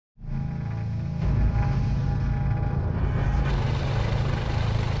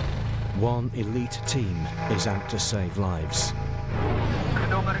One elite team is out to save lives.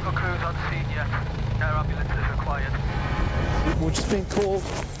 No medical crews on scene yet. Air ambulance is required. We've just been called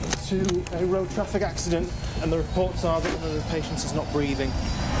to a road traffic accident, and the reports are that one of the patients is not breathing.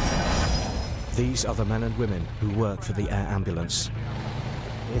 These are the men and women who work for the air ambulance.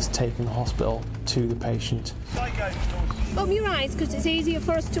 It's taking the hospital to the patient. Open your eyes, because it's easier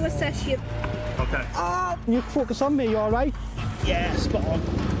for us to assess you. Okay. You focus on me, you all right? Yeah, spot on.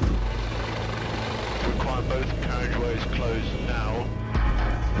 Require both carriageways closed now.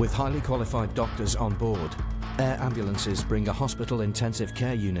 With highly qualified doctors on board, air ambulances bring a hospital intensive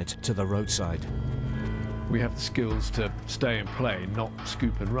care unit to the roadside. We have the skills to stay and play, not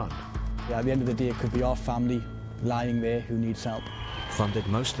scoop and run. Yeah, at the end of the day, it could be our family lying there who needs help. Funded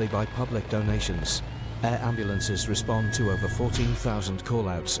mostly by public donations, air ambulances respond to over 14,000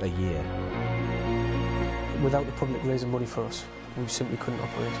 call-outs a year. Without the public raising money for us, we simply couldn't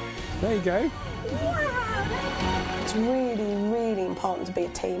operate. There you go. It's really, really important to be a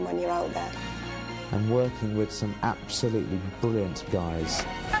team when you're out there. And working with some absolutely brilliant guys.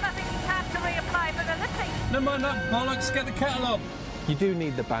 And I think it's time to reapply mobility. No mind that bollocks, get the kettle on. You do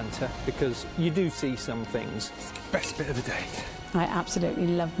need the banter, because you do see some things. It's the best bit of the day. I absolutely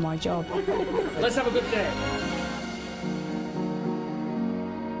love my job. Let's have a good day.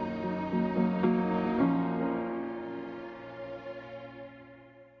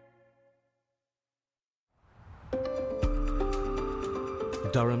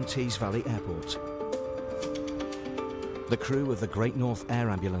 Durham Tees Valley Airport. The crew of the Great North Air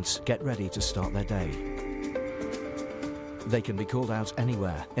Ambulance get ready to start their day. They can be called out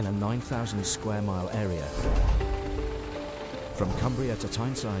anywhere in a 9,000 square mile area. From Cumbria to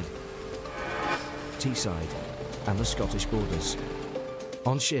Tyneside, Teesside and the Scottish borders.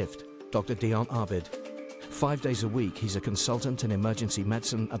 On shift, Dr. Dion Arbid. 5 days a week, he's a consultant in emergency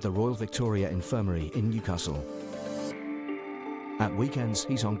medicine at the Royal Victoria Infirmary in Newcastle. At weekends,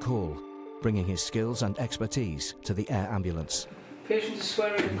 he's on call, bringing his skills and expertise to the air ambulance. Patients are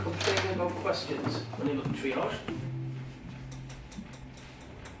swearing and complaining about questions when they look at triage.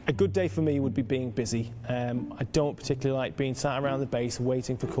 A good day for me would be being busy. I don't particularly like being sat around the base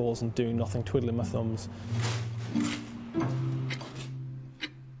waiting for calls and doing nothing, twiddling my thumbs.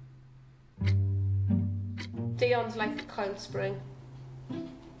 Dion's like a coil spring.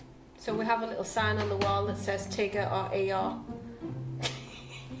 So we have a little sign on the wall that says Tigger or ER.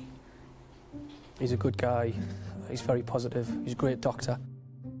 He's a good guy, he's very positive, he's a great doctor,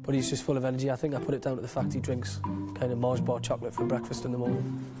 but he's just full of energy. I think I put it down to the fact he drinks kind of Mars bar chocolate for breakfast in the morning.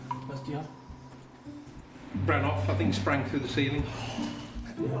 Where's Dion? Ran off, I think sprang through the ceiling.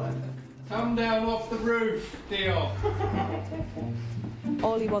 Come down off the roof, Dion.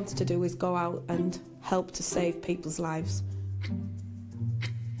 All he wants to do is go out and help to save people's lives.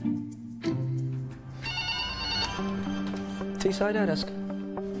 Teesside air desk.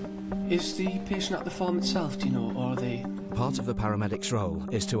 Is the patient at the farm itself, do you know, or are they... Part of the paramedics' role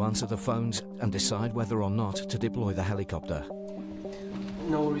is to answer the phones and decide whether or not to deploy the helicopter.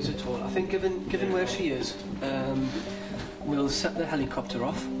 No worries at all. I think given where she is, we'll set the helicopter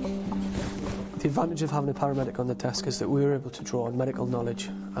off. The advantage of having a paramedic on the desk is that we were able to draw on medical knowledge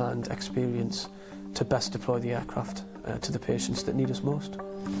and experience to best deploy the aircraft to the patients that need us most.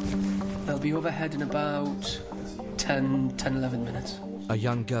 They'll be overhead in about 10-11 minutes. A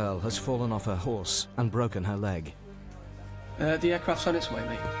young girl has fallen off her horse and broken her leg. The aircraft's on its way,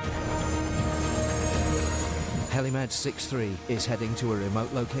 mate. Helimed 6-3 is heading to a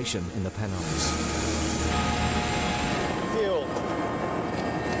remote location in the Pennines. Fuel.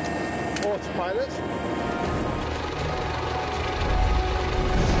 Autopilot.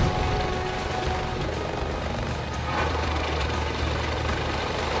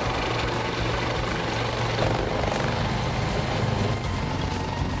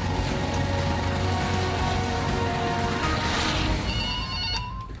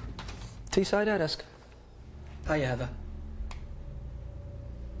 Teesside air desk. Hiya, Heather.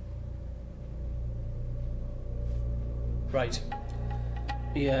 Right.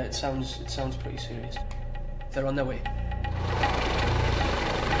 Yeah, it sounds pretty serious. They're on their way.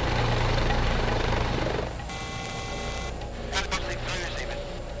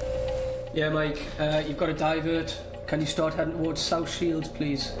 Yeah, Mike, you've got to divert. Can you start heading towards South Shields,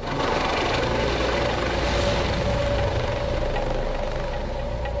 please?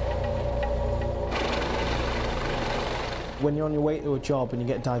 When you're on your way to a job and you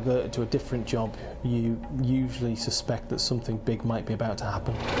get diverted to a different job, you usually suspect that something big might be about to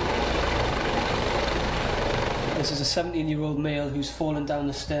happen. This is a 17-year-old male who's fallen down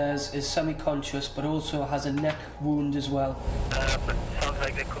the stairs, is semi-conscious, but also has a neck wound as well. But sounds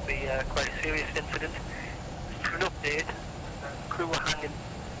like there could be quite a serious incident. For an update, crew were hanging.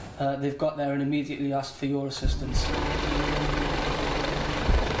 They've got there and immediately asked for your assistance.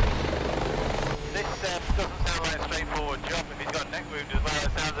 This doesn't sound like a straightforward job. If he's got a neck wound as well,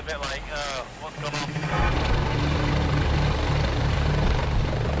 it sounds a bit like, what's going on?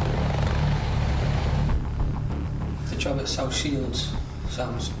 The job at South Shields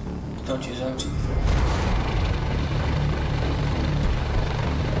sounds dodgy as out.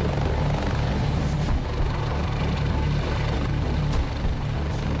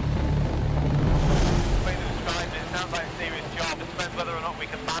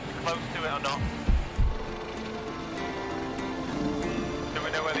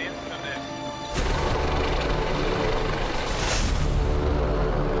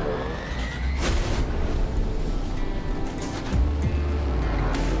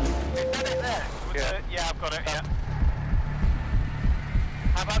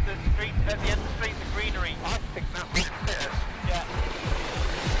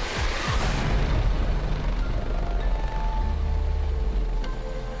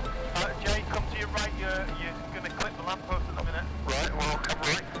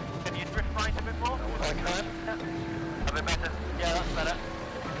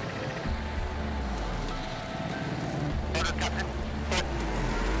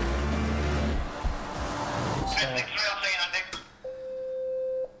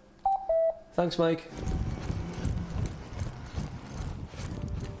 Thanks, Mike.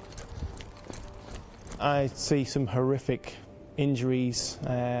 I see some horrific injuries,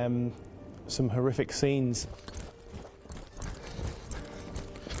 some horrific scenes.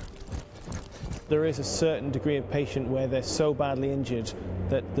 There is a certain degree of patient where they're so badly injured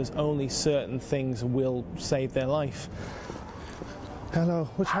that there's only certain things will save their life. Hello,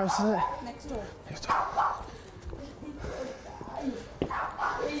 which house is it? Next door. Next door.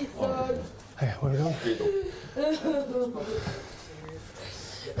 Hey, where are we going?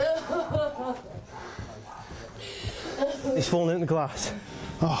 He's fallen in the glass.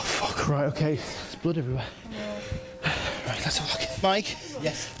 Oh, fuck, right, okay. There's blood everywhere. Right, let's have a look. Mike?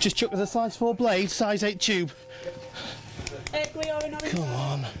 Yes? Just chuck us a size 4 blade, size 8 tube. Come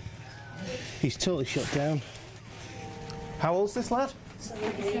on. He's totally shut down. How old's this lad?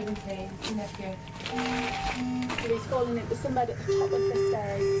 17, nephew. He's fallen into somebody at the top of the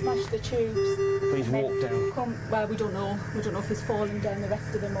stairs, smashed the tubes. But he's walked down. Well, we don't know. We don't know if he's fallen down the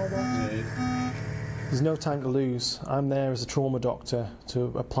rest of them or what. There's no time to lose. I'm there as a trauma doctor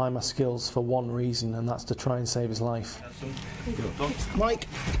to apply my skills for one reason, and that's to try and save his life. Mike?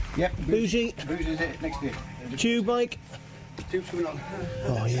 Yep. Bougie? Bougie's it, next to you. Tube, Mike? Tube's coming on.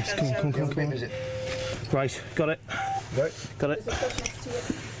 Oh, yes, come on. Right, got it. Right. Got it.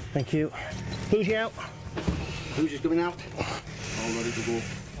 Thank you. Bougie out. Bougie's coming out. All ready to go.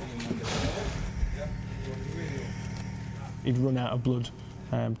 He'd run out of blood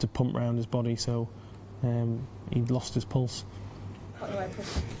to pump round his body, so he'd lost his pulse. What do I put?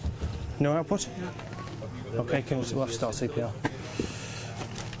 No output? Okay, we'll have to start CPR.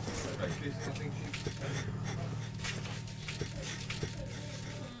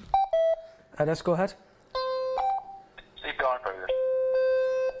 Let's go ahead. CPR in progress.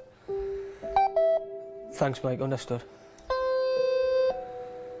 Thanks, Mike. Understood.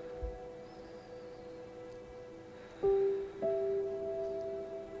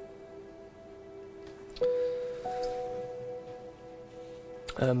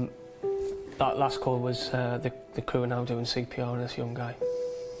 That last call was the crew are now doing CPR on this young guy.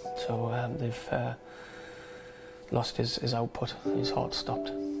 So they've lost his output. His heart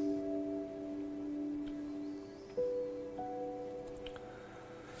stopped.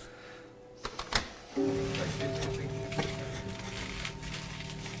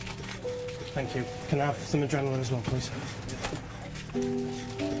 Thank you. Can I have some adrenaline as well, please?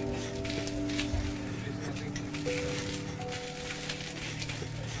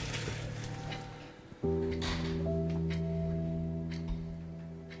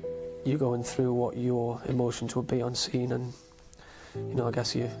 You're going through what your emotions would be on scene, and you know, I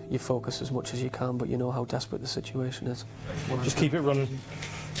guess you focus as much as you can, but you know how desperate the situation is. Just keep it running.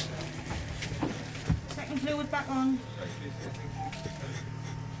 Second fluid back on.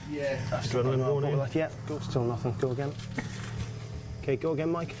 Yeah. Adrenaline on. What left? Yeah. Still nothing. Go again. Okay, go again,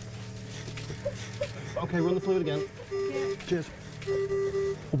 Mike. Okay, run the fluid again. Yeah. Cheers.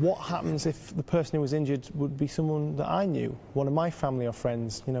 What happens if the person who was injured would be someone that I knew, one of my family or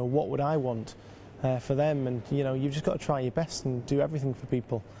friends? You know, what would I want? for them, and you know, you've just got to try your best and do everything for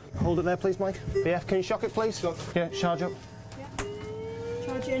people. Hold it there, please, Mike. BF, can you shock it, please? Shock. Yeah, charge up. Yeah.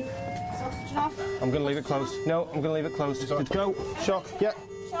 Charge in. Sausage off. I'm going to leave it closed. No, I'm going to leave it closed. Good. Go. Shock. Yeah.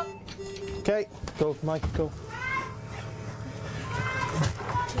 Shock. Okay. Go, Mike. Go.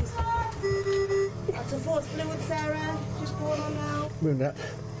 That's a force fluid, Sarah. Just going on now. Move that.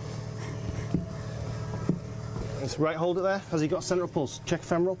 That's right. Hold it there. Has he got a centre of pulse? Check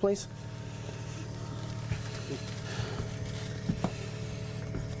femoral, please.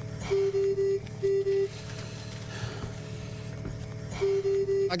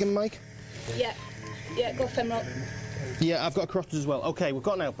 Again, Mike? Yeah. Yeah, go femoral. Yeah, I've got a carotid as well. Okay, we've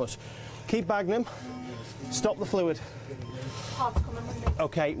got an output. Keep bagging him. Stop the fluid. Heart's coming with me.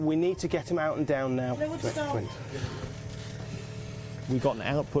 Okay, we need to get him out and down now. Fluid stop. We got an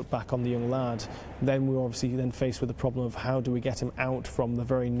output back on the young lad. Then we were obviously then faced with the problem of how do we get him out from the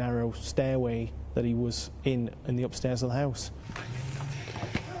very narrow stairway that he was in the upstairs of the house.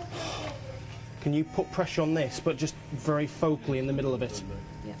 Can you put pressure on this, but just very focally in the middle of it?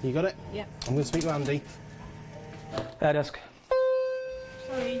 Yeah. You got it? Yeah. I'm going to speak to Andy. Desk.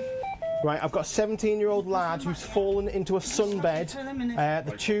 Sorry. Right, I've got a 17-year-old lad who's fallen into a sunbed.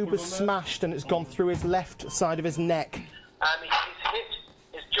 The tube has smashed and it's gone through his left side of his neck. He's hit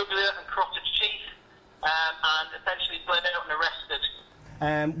his jugular and carotid sheath, and essentially bled out and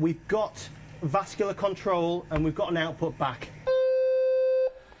arrested. We've got vascular control and we've got an output back.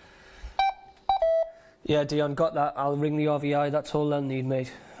 Yeah, Dion, got that. I'll ring the RVI. That's all I'll need,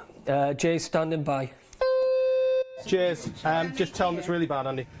 mate. Jay's standing by. Cheers. Just tell him it's really bad,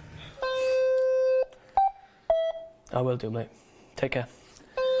 Andy. I will do, mate. Take care.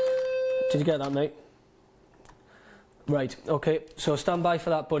 Did you get that, mate? Right, okay. So stand by for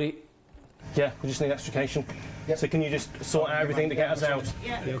that, buddy. Yeah, we just need extrication. Yep. So can you just sort out everything to get us out?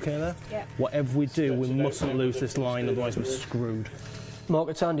 Yeah. You okay there? Yeah. Whatever we do, we mustn't lose this line, otherwise we're screwed. Mark,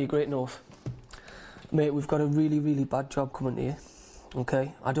 it's Andy, Great North. Mate, we've got a really, really bad job coming to you.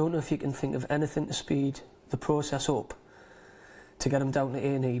 Okay? I don't know if you can think of anything to speed the process up to get him down to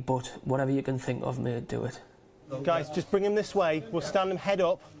A&E, but whatever you can think of, mate, do it. Guys, just bring him this way. We'll stand him head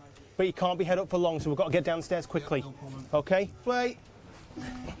up, but you can't be head up for long, so we've got to get downstairs quickly. Okay? Wait.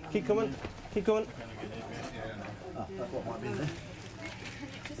 Keep coming. Keep going.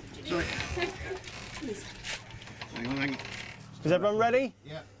 Sorry. Hang on, hang on. Is everyone ready?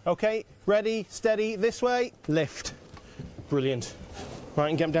 Yeah. Okay, ready, steady, this way, lift. Brilliant. Right,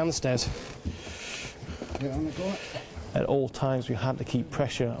 and get him down the stairs. Get on the go. At all times we had to keep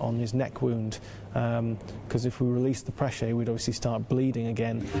pressure on his neck wound, because if we released the pressure he would obviously start bleeding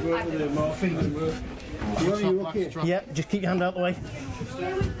again. Yeah, just keep your hand out the way.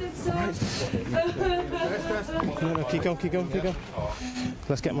 No, keep going, keep going, keep going.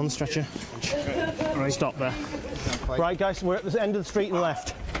 Let's get him on the stretcher. Right, stop there. Right guys, we're at the end of the street and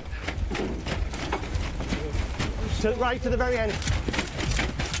left. To, right to the very end.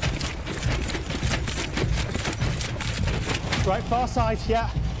 Right, far side, yeah.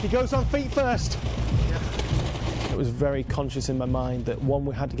 He goes on feet first. It was very conscious in my mind that one,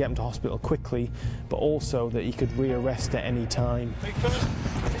 we had to get him to hospital quickly, but also that he could re-arrest at any time. Feet first.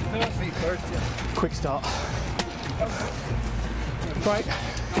 Feet first, yeah. Quick start. Right.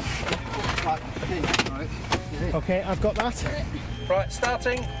 Right. Okay, I've got that. Right,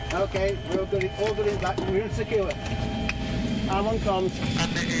 starting. Okay, we're going to hold it in back. We're secure it. I'm on comms.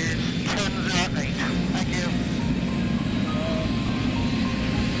 And it is 1008. Thank you.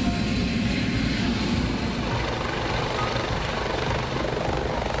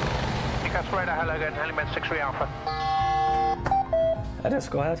 Radar, hello again, Helimed 63 Alpha. Let's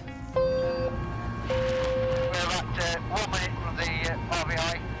go ahead. We're at 1 minute from the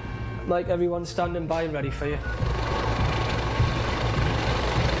RVI. Mike, everyone's standing by and ready for you.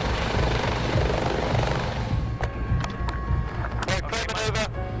 Right, clear maneuver.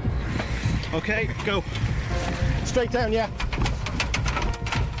 Okay, go. Straight down, yeah.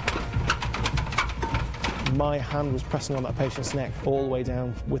 My hand was pressing on that patient's neck all the way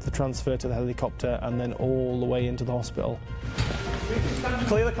down with the transfer to the helicopter and then all the way into the hospital.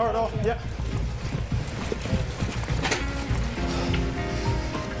 Clear the corridor, yeah.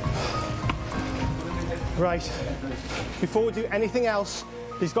 Right, before we do anything else,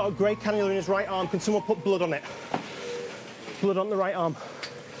 he's got a grey cannula in his right arm. Can someone put blood on it? Blood on the right arm.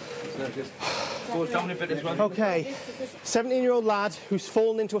 Okay, 17-year-old lad who's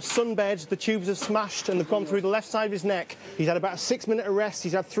fallen into a sunbed, the tubes have smashed and they've gone through the left side of his neck. He's had about a 6-minute arrest,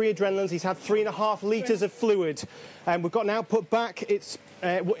 he's had 3 adrenalines, he's had 3.5 litres of fluid. We've got an output back, it's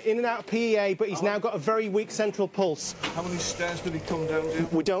in and out of PEA, but he's now got a very weak central pulse. How many stairs did he come down to?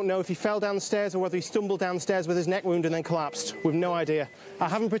 We don't know if he fell down the stairs or whether he stumbled down the stairs with his neck wound and then collapsed. We've no idea. I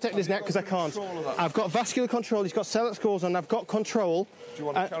haven't protected his neck because I can't. I've got vascular control, he's got cell scores on, I've got control. Do you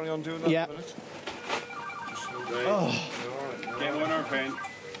want to carry on doing that? Yeah. A minute? Oh. Get one our pen.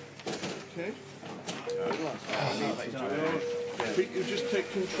 Okay. You just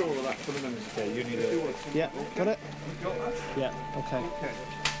take control of that for the minute. Okay, you need it. Yeah, got it? You got that? Yeah, okay. Okay.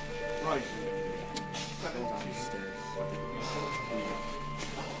 Right.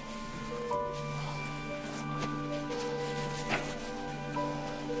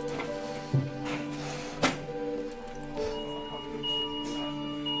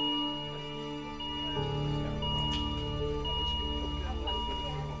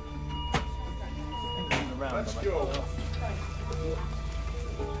 Let's go.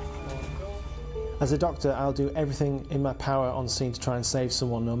 As a doctor, I'll do everything in my power on scene to try and save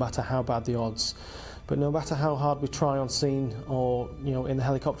someone, no matter how bad the odds. But no matter how hard we try on scene or, you know, in the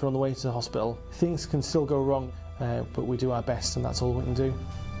helicopter on the way to the hospital, things can still go wrong, but we do our best and that's all we can do.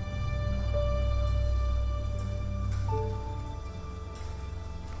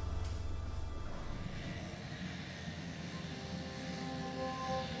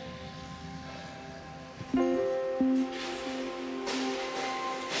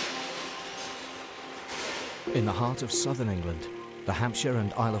 In the heart of southern England, the Hampshire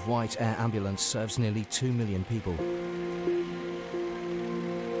and Isle of Wight Air Ambulance serves nearly 2 million people.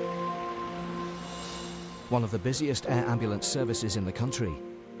 One of the busiest air ambulance services in the country,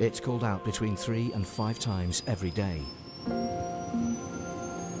 it's called out between 3 and 5 times every day.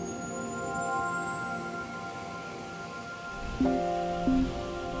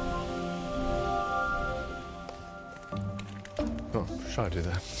 Oh, shall I do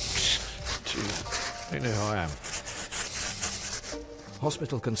that? Jesus. I don't know who I am.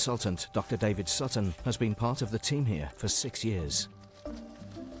 Hospital consultant Dr. David Sutton has been part of the team here for 6 years.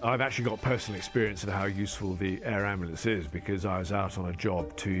 I've actually got personal experience of how useful the air ambulance is because I was out on a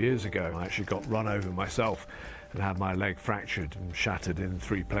job 2 years ago. I actually got run over myself and had my leg fractured and shattered in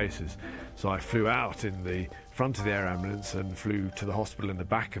 3 places. So I flew out in the front of the air ambulance and flew to the hospital in the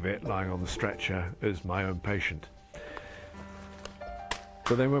back of it, lying on the stretcher as my own patient.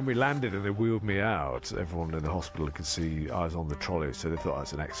 But then when we landed and they wheeled me out, everyone in the hospital could see I was on the trolley, so they thought I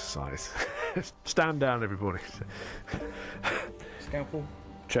was an exercise. Stand down, everybody. Scalpel.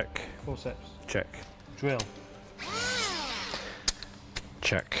 Check. Forceps. Check. Drill.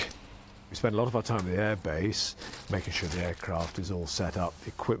 Check. We spend a lot of our time at the air base making sure the aircraft is all set up, the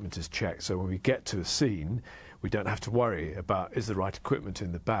equipment is checked, so when we get to a scene, we don't have to worry about is the right equipment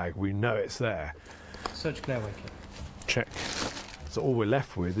in the bag. We know it's there. Surgical airway kit. Check. So all we're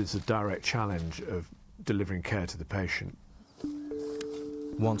left with is the direct challenge of delivering care to the patient.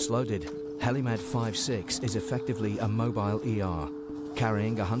 Once loaded, Helimed 56 is effectively a mobile ER,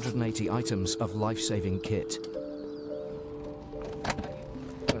 carrying 180 items of life-saving kit.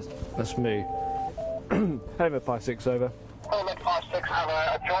 That's me. Helimed 56 over. Helimed 56 have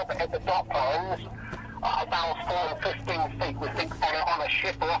a job at the dock poles. About 4 or 15 feet, we think, on a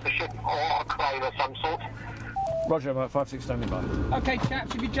ship or off a ship or a crane of some sort. Roger, I'm at 56 standing by. Okay,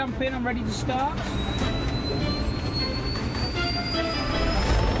 chaps, if you jump in, I'm ready to start.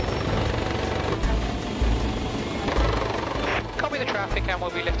 Copy the traffic and we'll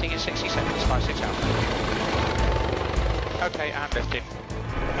be lifting in 60 seconds, 56 out. Okay, and lifting.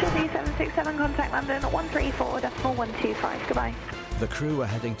 767, contact London, 134.125, goodbye. The crew are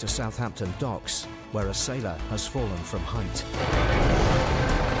heading to Southampton docks, where a sailor has fallen from height.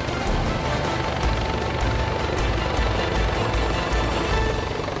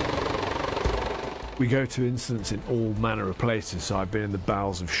 We go to incidents in all manner of places. So I've been in the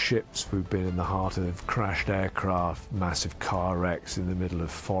bowels of ships, we've been in the heart of crashed aircraft, massive car wrecks in the middle of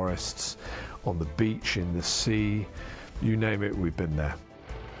forests, on the beach, in the sea, you name it, we've been there.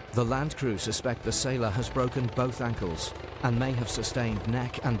 The land crew suspect the sailor has broken both ankles and may have sustained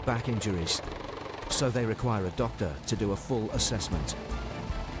neck and back injuries. So they require a doctor to do a full assessment.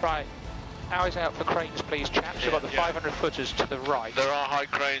 Right. Hours out for cranes, please, chaps. We've got the 500 footers to the right. There are high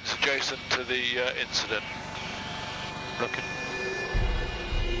cranes adjacent to the incident. Looking.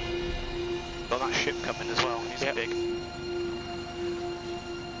 Got that ship coming as well. He's big.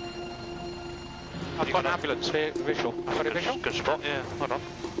 I've got an ambulance here, visual. I've got a visual. Good spot. Yeah, hold on.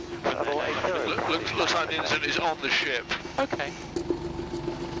 Looks like the incident is on the ship. Okay.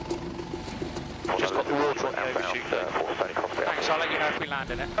 Just got the water on the overshoot. Thanks, I'll let you know if we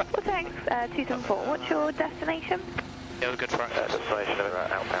land in it. Well, thanks, 274. What's your destination? Yeah, we're good for access. Destination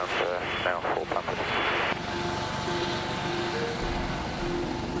outbound now 4 Pampers.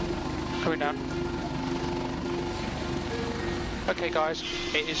 Coming down. Okay guys,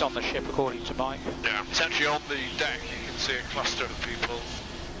 it is on the ship according to Mike. Yeah, it's actually on the deck. You can see a cluster of people.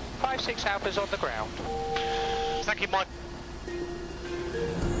 5-6 Alpha's on the ground. Thank you, Mike.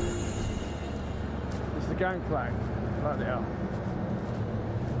 It's the gangplank. Bloody hell.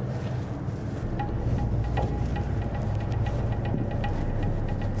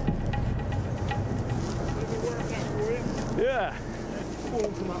 Yeah.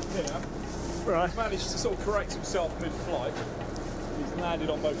 Fallen from up here. Right. He's managed to sort of correct himself mid-flight. He's landed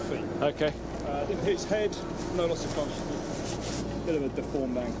on both feet. Okay. Didn't hit his head, no loss of consciousness. Bit of a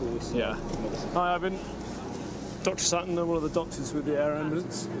deformed ankle. Yeah. Hi, Ivan. Dr. Sutton, one of the doctors with the air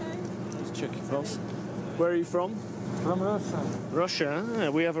ambulance. Let's check your pulse. Where are you from? From Russia. Russia? Ah,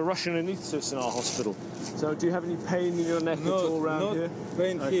 we have a Russian anaesthetist in our hospital. So do you have any pain in your neck at all around here?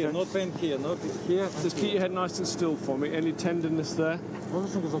 Pain here, not pain here, not here. Just keep your head nice and still for me. Any tenderness there?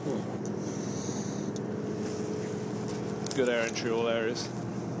 Everything is okay. Good air entry, all areas.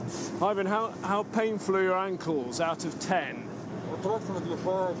 Ivan, how painful are your ankles out of 10? Approximately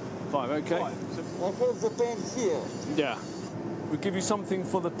 5. 5, okay. I have the pain here. Yeah. We'll give you something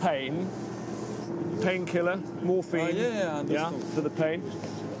for the pain. Painkiller, morphine. Yeah, for the pain.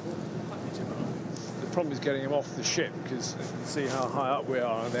 The problem is getting him off the ship because you can see how high up we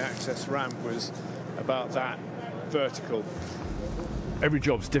are, and the access ramp was about that vertical. Every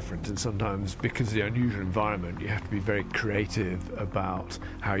job's different, and sometimes because of the unusual environment you have to be very creative about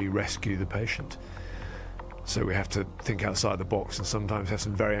how you rescue the patient. So we have to think outside the box and sometimes have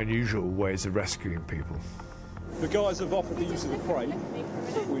some very unusual ways of rescuing people. The guys have offered the use of the crane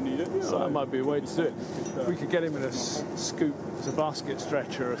if we need it. Yeah, so that might be a way to do it. If we could get him in a scoop as a basket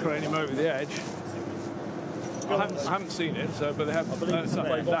stretcher or crane him over the edge. I haven't seen it, so but they have.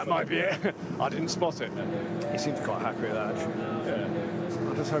 That might be it. I didn't spot it. He seems quite happy with that, actually. Yeah.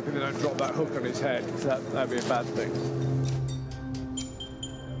 I'm just hoping they don't drop that hook on his head, because that'd be a bad thing.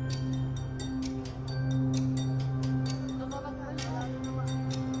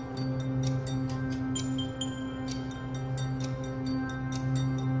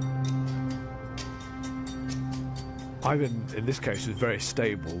 Ivan, in this case, was very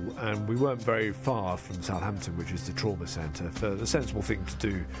stable, and we weren't very far from Southampton, which is the trauma centre. The sensible thing to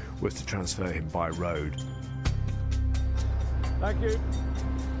do was to transfer him by road. Thank you.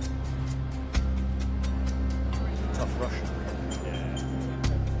 Tough Russian.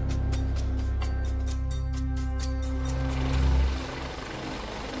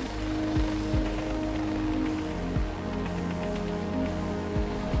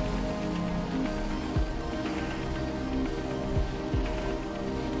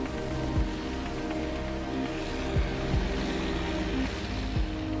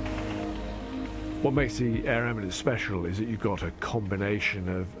 What makes the air ambulance special is that you've got a combination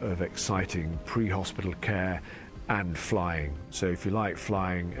of exciting pre-hospital care and flying. So if you like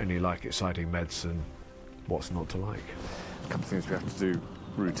flying and you like exciting medicine, what's not to like? A couple of things we have to do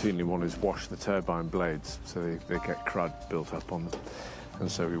routinely. One is wash the turbine blades, so they get crud built up on them. And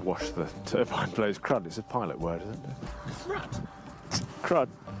so we wash the turbine blades. Crud is a pilot word, isn't it? Crud. Crud.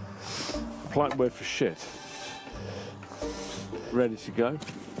 Polite word for shit. Ready to go.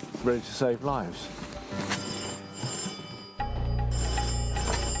 Ready to save lives.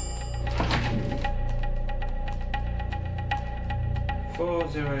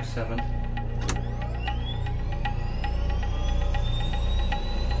 $407.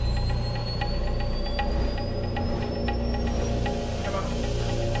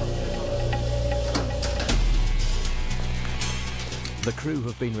 The crew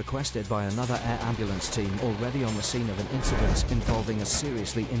have been requested by another air ambulance team already on the scene of an incident involving a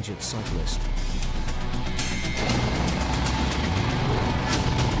seriously injured cyclist.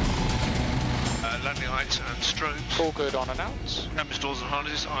 Landing lights and strobes. All good on announce. Canvas doors and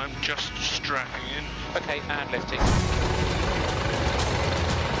harnesses, I'm just strapping in. Okay, and lifting.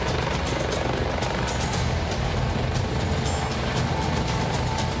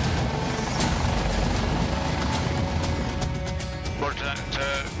 Roger that,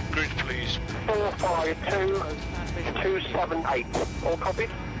 grid please. 452278. All copied?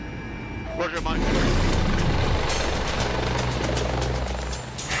 Roger, Mike.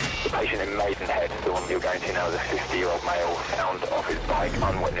 The patient in Maidenhead, the one you're going to now, is a 50-year-old male, found off his bike,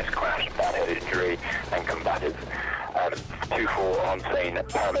 unwitnessed crash, bad head injury and combative. 2-4 on scene,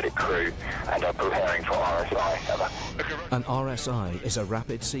 paramedic crew, and are preparing for RSI. Over. An RSI is a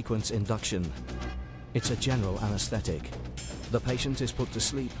rapid sequence induction. It's a general anaesthetic. The patient is put to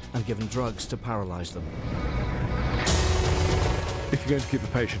sleep and given drugs to paralyse them. If you're going to give a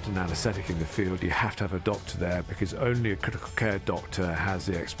patient an anaesthetic in the field, you have to have a doctor there, because only a critical care doctor has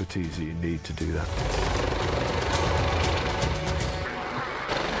the expertise that you need to do that.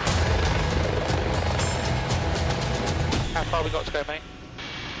 How far we got to go, mate?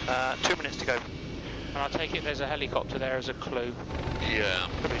 2 minutes to go. And I take it there's a helicopter there as a clue. Yeah.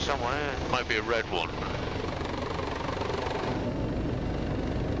 Could be somewhere. Might be a red one.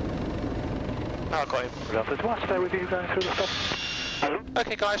 Oh, I got him. Good afternoon. Stay with you going through the stuff.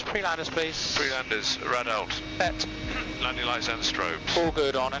 Okay, guys, pre-landers, please. Pre-landers, rad out. Bet. Landing lights and strobes. All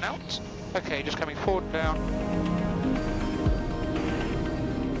good, on and out. Okay, just coming forward down.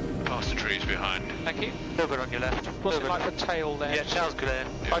 Past the trees behind. Thank you. All good on your left. What's it like the tail there? Yeah, tail's clear.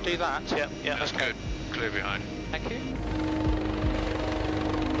 If I do that? Yeah. That's good. Clear behind. Thank you.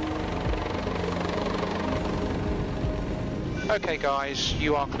 Okay, guys,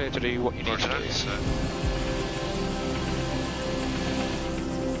 you are clear to do what you need to do.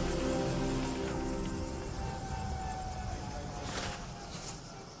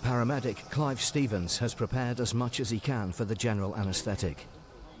 Paramedic Clive Stevens has prepared as much as he can for the general anaesthetic.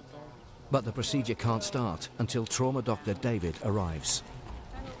 But the procedure can't start until trauma doctor David arrives.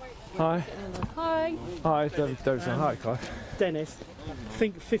 Hi. Hi. Hi, Davidson. Hi, Clive. Dennis,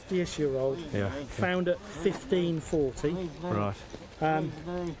 think 50-ish-year-old. Yeah. Found at 15:40. Right.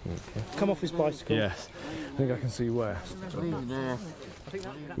 Come off his bicycle. Yes. I think I can see where.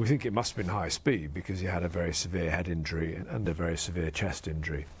 We think it must have been high speed because he had a very severe head injury and a very severe chest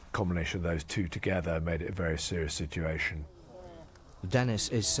injury. Combination of those two together made it a very serious situation. Dennis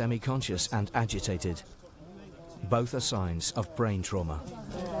is semi-conscious and agitated. Both are signs of brain trauma.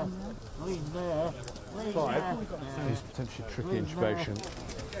 Clive, he's potentially tricky intubation.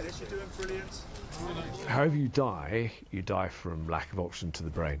 Dennis, you're doing brilliant. However you die from lack of oxygen to the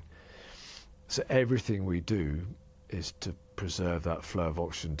brain. So everything we do is to preserve that flow of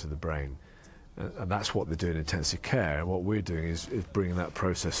oxygen to the brain. And that's what they do in intensive care. And what we're doing is bringing that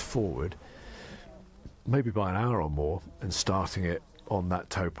process forward, maybe by an hour or more, and starting it on that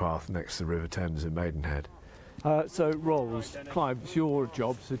towpath next to the River Thames in Maidenhead. So, Rolls, Clive, it's your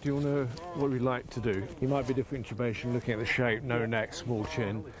job, so do you want to know what we'd like to do? You might be different intubation, looking at the shape, no neck, small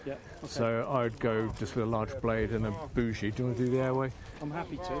chin. Yeah, okay. So I'd go just with a large blade and a bougie. Do you want to do the airway? I'm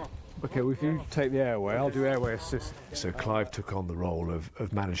happy to. Okay, well, if you take the airway, I'll do airway assist. So Clive took on the role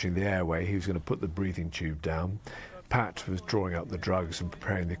of managing the airway. He was going to put the breathing tube down. Pat was drawing up the drugs and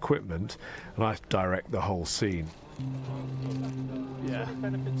preparing the equipment, and I direct the whole scene. Yeah.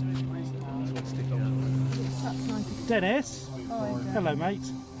 Dennis? Hello, mate.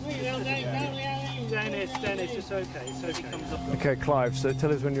 Dennis, it's okay. So he comes up. Okay, Clive, so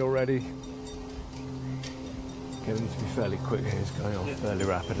tell us when you're ready. Okay, we need to be fairly quick here. It's going on fairly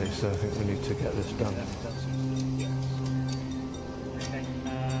rapidly, so I think we need to get this done.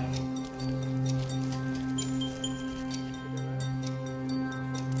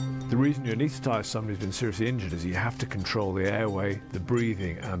 The reason you anaesthetise somebody who's been seriously injured is you have to control the airway, the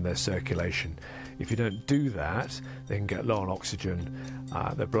breathing and their circulation. If you don't do that, they can get low on oxygen,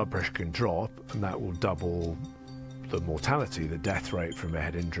 their blood pressure can drop, and that will double the mortality, the death rate from a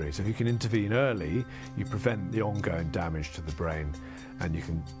head injury. So if you can intervene early, you prevent the ongoing damage to the brain and you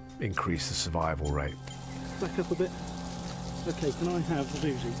can increase the survival rate. Back up a bit. Okay, can I have the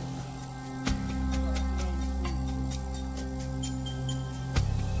bougie?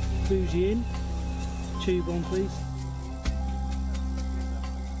 Bougie in. Tube on, please.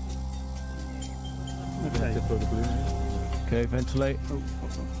 Okay. Okay, ventilate.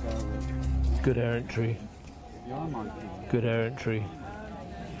 Good air entry. Good air entry.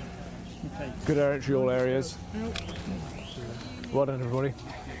 Good air entry, all areas. Well done, everybody.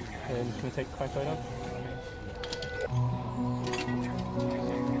 And can we take the photo?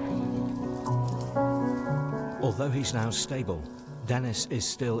 Although he's now stable, Dennis is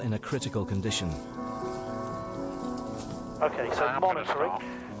still in a critical condition. Okay, so monitoring.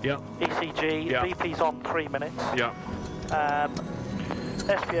 Yep. ECG, yep. BP's on 3 minutes. Yep.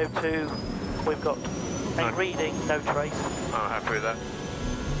 SpO2, we've got a reading, no trace. I'm happy with that.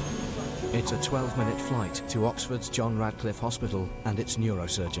 It's a 12-minute flight to Oxford's John Radcliffe Hospital and its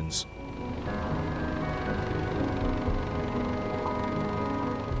neurosurgeons.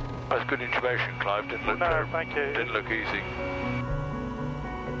 That's good intubation, Clive. Didn't look no, thank you. Didn't look easy.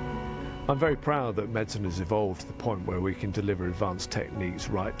 I'm very proud that medicine has evolved to the point where we can deliver advanced techniques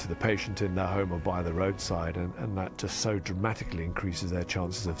right to the patient in their home or by the roadside, and that just so dramatically increases their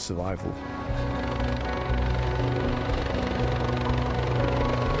chances of survival.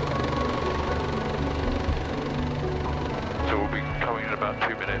 So we'll be coming in about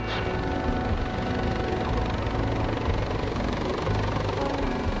 2 minutes.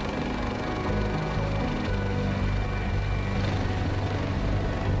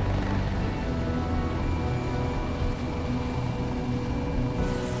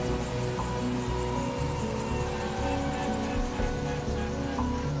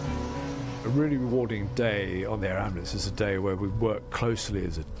 A really rewarding day on the air ambulance is a day where we work closely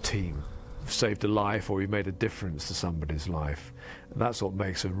as a team. We've saved a life or we've made a difference to somebody's life. And that's what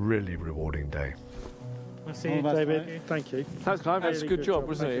makes a really rewarding day. I see you, David. Thank you. Thanks, Clive. That's a good job,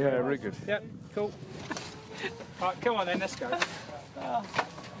 wasn't it? Yeah, really good. Yep, cool. Right, come on then, let's go.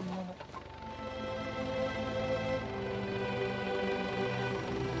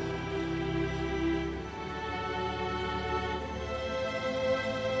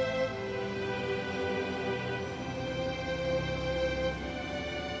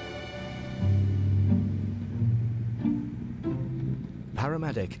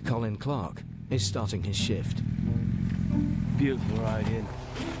 Paramedic Colin Clark is starting his shift. Beautiful ride in.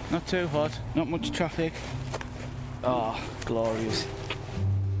 Not too hot, not much traffic. Oh, glorious.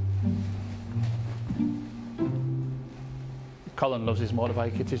 Colin loves his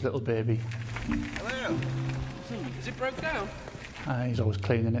motorbike, it's his little baby. Hello. Is it broke down? He's always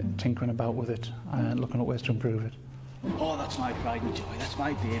cleaning it, tinkering about with it, and looking at ways to improve it. Oh, that's my pride and joy. That's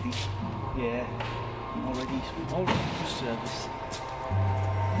my baby. Yeah. I'm all ready for service.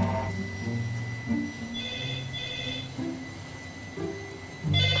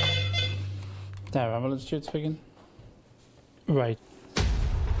 There, ambulance Jude speaking. Right.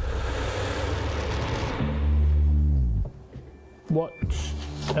 What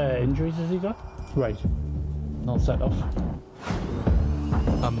injuries has he got? Right. I'll set off.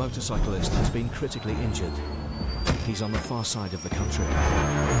 A motorcyclist has been critically injured. He's on the far side of the country.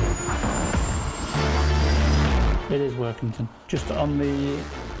 It is Workington, just on the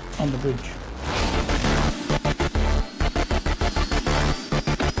bridge.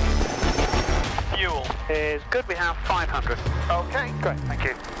 Fuel is good. We have 500. Okay, great. Thank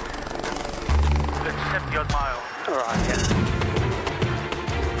you. It's 70 odd miles. All right.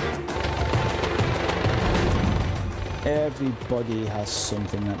 Yeah. Everybody has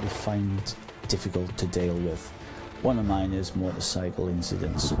something that they find difficult to deal with. One of mine is motorcycle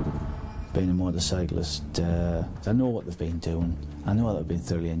incidents. Being a motorcyclist, I know what they've been doing. I know they've been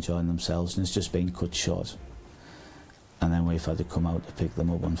thoroughly enjoying themselves, and it's just been cut short. And then we've had to come out to pick them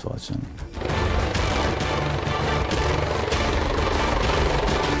up, unfortunately.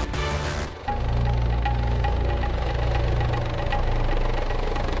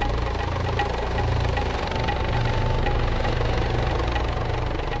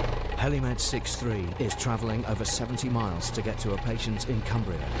 Helimed 6-3 is travelling over 70 miles to get to a patient in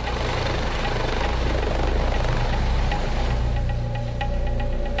Cumbria.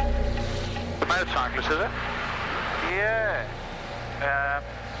 The motorcyclist, is it? Yeah.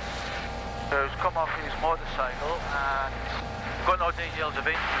 So he's come off his motorcycle and got no details of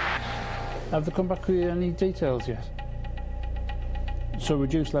injuries. Have they come back with any details yet? So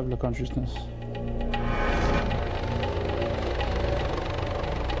reduced level of consciousness.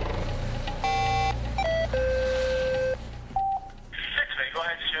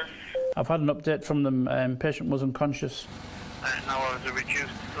 I've had an update from them. Patient was unconscious. Now I was a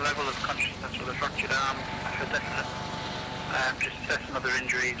reduced level of consciousness with a fractured arm for definite. Just assessing other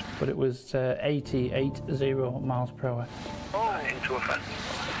injuries. But it was 80 miles per hour. Into effect.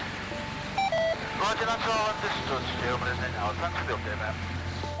 Roger, that's all understood, Stu, but thanks for the update, mate.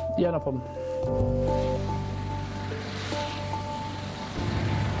 Yeah, no problem.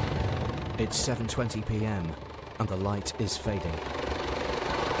 It's 7:20 p.m. and the light is fading.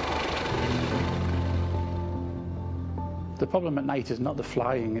 The problem at night is not the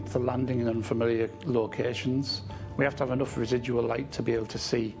flying, it's the landing in unfamiliar locations. We have to have enough residual light to be able to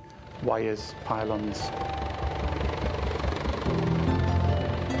see wires, pylons.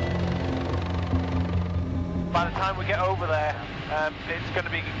 By the time we get over there, it's going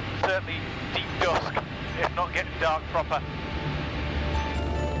to be certainly deep dusk, if not getting dark proper.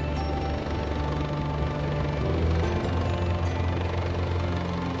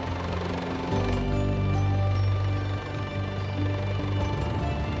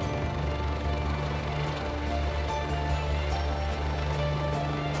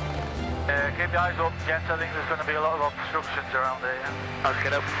 Keep your eyes open, gents. I think there's going to be a lot of obstructions around here. Yeah? Okay,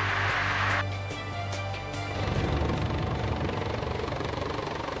 up.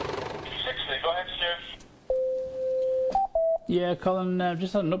 Yeah, Colin,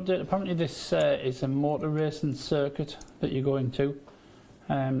 just had an update. Apparently this is a motor racing circuit that you're going to.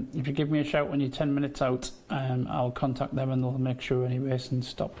 If you give me a shout when you're 10 minutes out, I'll contact them and they'll make sure any racing's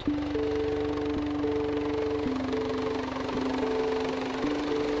stopped.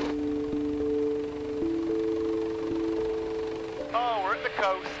 Oh, we're at the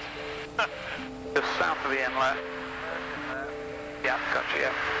coast. Just south of the inlet. Yeah, gotcha,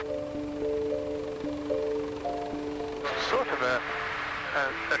 yeah. Sort of a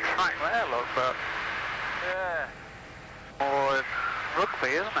track there, look, but... Yeah. Or rugby,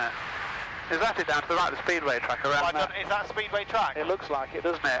 isn't it? Is that it down to the right, the speedway track around that? Is that a speedway track? It looks like it,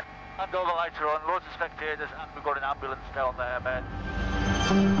 doesn't it? And all the lights are on, loads of spectators, and we've got an ambulance down there, mate.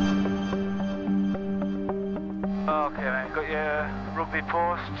 Okay, mate, got your rugby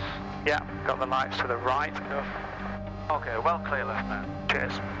posts? Yeah, got the lights to the right. Okay, well clear left, mate.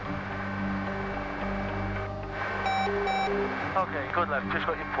 Cheers. Okay, good left, just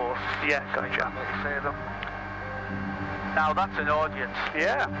got your posts. Yeah, gotcha. Say them. Now that's an audience.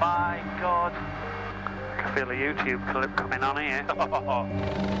 Yeah. My God. I can feel a YouTube clip coming on here.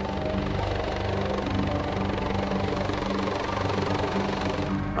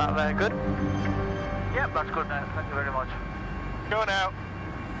 Right there, good? Yep, that's good now. Thank you very much. Go now.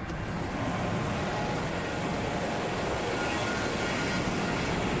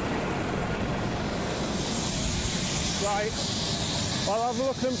 Right. I'll have a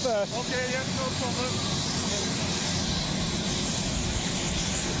look at them first. Okay, yeah, no problem.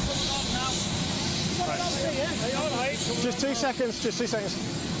 Right. Just 2 seconds, just 2 seconds.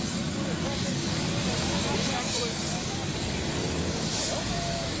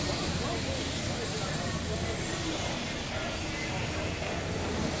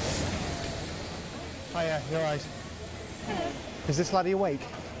 Hiya, you're right. Is this laddie awake?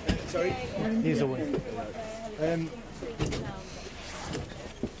 Sorry? He's awake.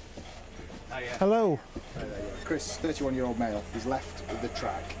 Hello. Chris, 31-year-old male, he's left the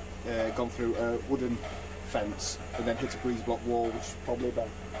track, gone through a wooden fence and then hit a breeze block wall, which is probably about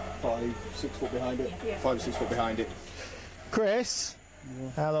 5-6 foot behind it. 5 or 6 foot behind it. Chris?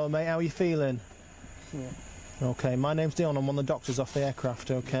 Yeah. Hello mate, how are you feeling? Yeah. Okay, my name's Dion, I'm one of the doctors off the aircraft,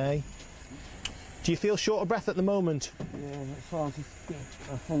 okay? Do you feel short of breath at the moment? Yeah, that's why I just get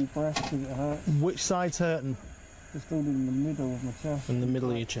a full breath because it hurts. Which side's hurting? Just all in the middle of my chest. In the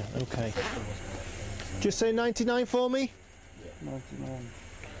middle of your chest, okay. Just say 99 for me? 99.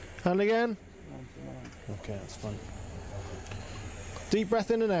 And again? 99. Okay, that's fine. Deep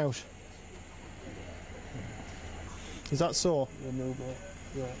breath in and out. Is that sore? Yeah, no, but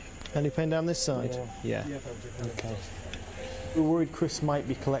yeah. Any pain down this side? Yeah. Okay. We're worried Chris might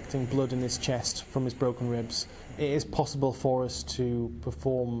be collecting blood in his chest from his broken ribs. It is possible for us to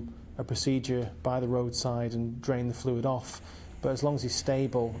perform a procedure by the roadside and drain the fluid off, but as long as he's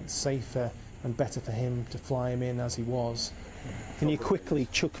stable, it's safer and better for him to fly him in as he was. Can you quickly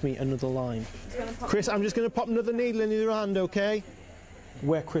chuck me another line? Chris, I'm just going to pop another needle in your hand, okay?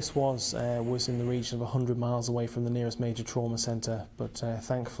 Where Chris was in the region of 100 miles away from the nearest major trauma centre, but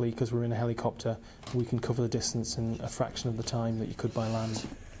thankfully, because we're in a helicopter, we can cover the distance in a fraction of the time that you could by land.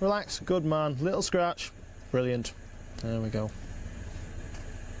 Relax, good man, little scratch. Brilliant. There we go.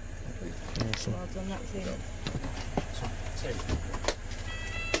 Awesome. Well done, that's it.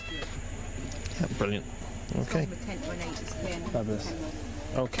 Yeah, brilliant. Okay. Fabulous.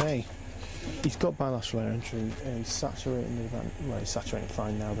 Okay. He's got bilateral air entry. He's saturating the event. Well, he's saturating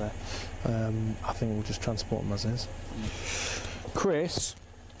fine now there. I think we'll just transport him as is. Chris,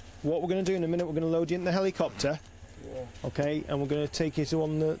 what we're going to do in a minute, we're going to load you in the helicopter. Yeah. Okay, and we're going to take you to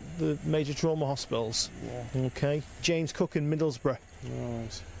one of the major trauma hospitals. Yeah. Okay. James Cook in Middlesbrough.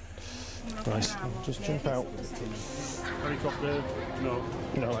 Right. Right, just jump out. Helicopter? No.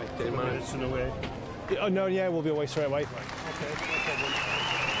 No. Right, 10 minutes and away. Oh, no, yeah, we'll be away straight away. Okay, no problem.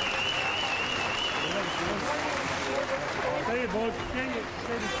 Hey, bud.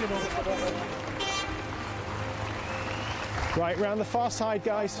 Right, round the far side,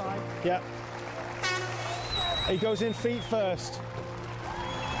 guys. Yeah. He goes in feet first.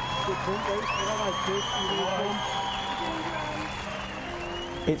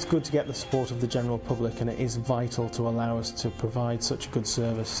 It's good to get the support of the general public, and it is vital to allow us to provide such a good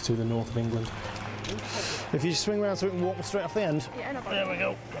service to the north of England. If you swing around so we can walk straight off the end. Yeah, no, there we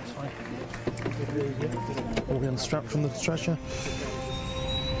go. That's fine. We'll be unstrapped from the stretcher.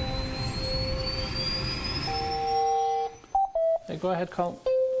 Hey, go ahead, Colin.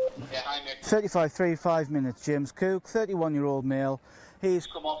 35 minutes, James Cook, 31-year-old male. He's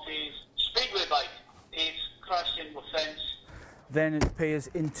come off his speedway bike. He's crashed into a fence. Then it appears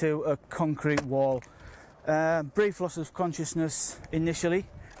into a concrete wall. Brief loss of consciousness initially.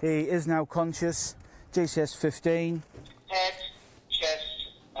 He is now conscious. GCS 15. Head, chest,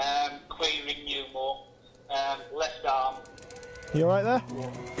 queering pneumo, left arm. You alright there?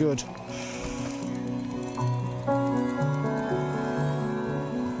 Good.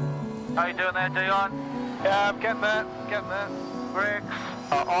 How you doing there, Dion? Yeah, I'm getting there, Brakes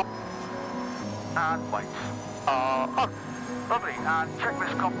are on. And lights are on. Lovely, and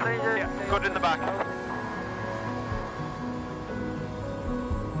checklist completed. Yeah, good in the back.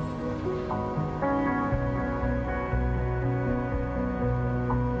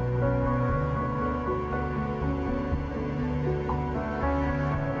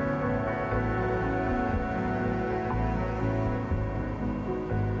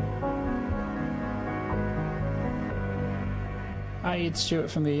 Hi, it's Stuart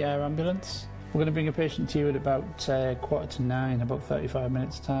from the air ambulance. We're going to bring a patient to you at about 8:45, about 35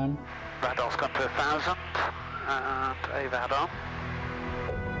 minutes time. Radar's gone to 1,000 and AVAD on.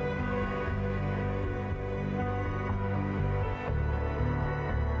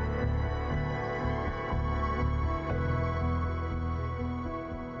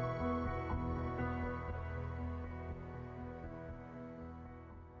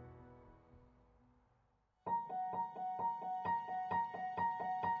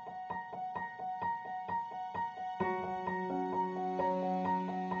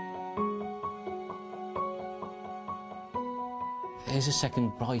 Here's a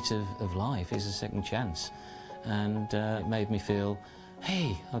second bite of life, here's a second chance, and it made me feel,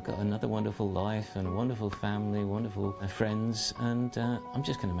 hey, I've got another wonderful life and a wonderful family, wonderful friends, and I'm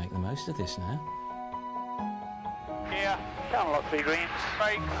just going to make the most of this now. Here, down lock 3 greens,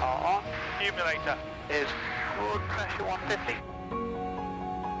 brakes are on, accumulator is good pressure 150.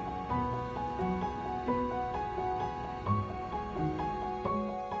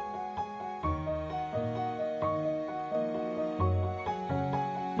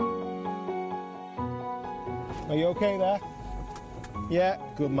 Are you okay there? Yeah,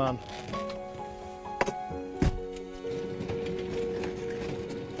 good man.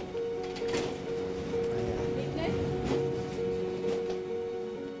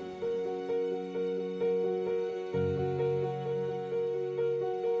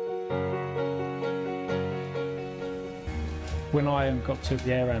 When I got to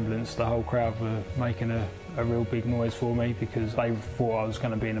the air ambulance, the whole crowd were making a real big noise for me because they thought I was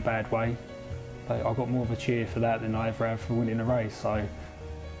going to be in a bad way. I got more of a cheer for that than I ever had for winning a race, so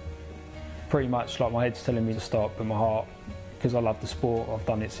pretty much like my head's telling me to stop, but my heart, because I love the sport, I've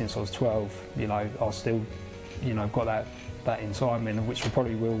done it since I was 12, you know, I still, you know, got that inside me, which I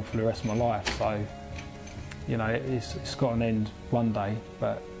probably will for the rest of my life, so, you know, it's got an end one day,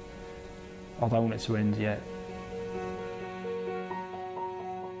 but I don't want it to end yet.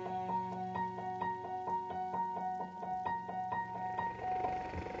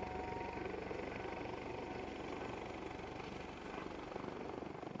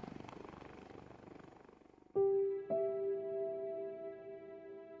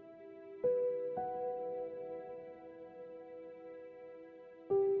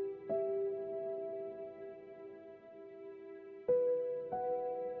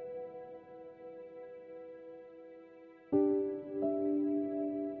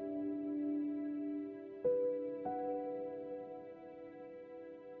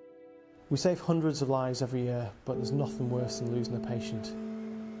 We save hundreds of lives every year, but there's nothing worse than losing a patient.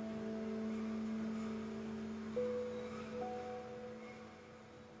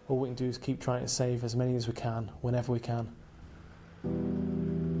 All we can do is keep trying to save as many as we can, whenever we can.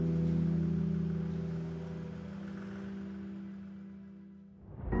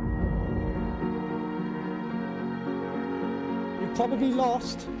 You've probably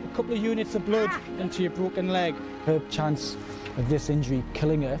lost a couple of units of blood into your broken leg. Her chance of this injury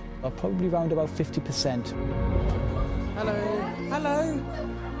killing her are probably around about 50%. Hello. Hello.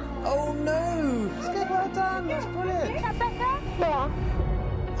 Oh no. It's well done. That's brilliant. Is that better? Yeah.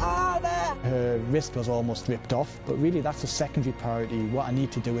 Ah, there. Her wrist was almost ripped off, but really that's a secondary priority. What I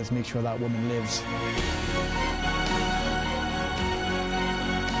need to do is make sure that woman lives.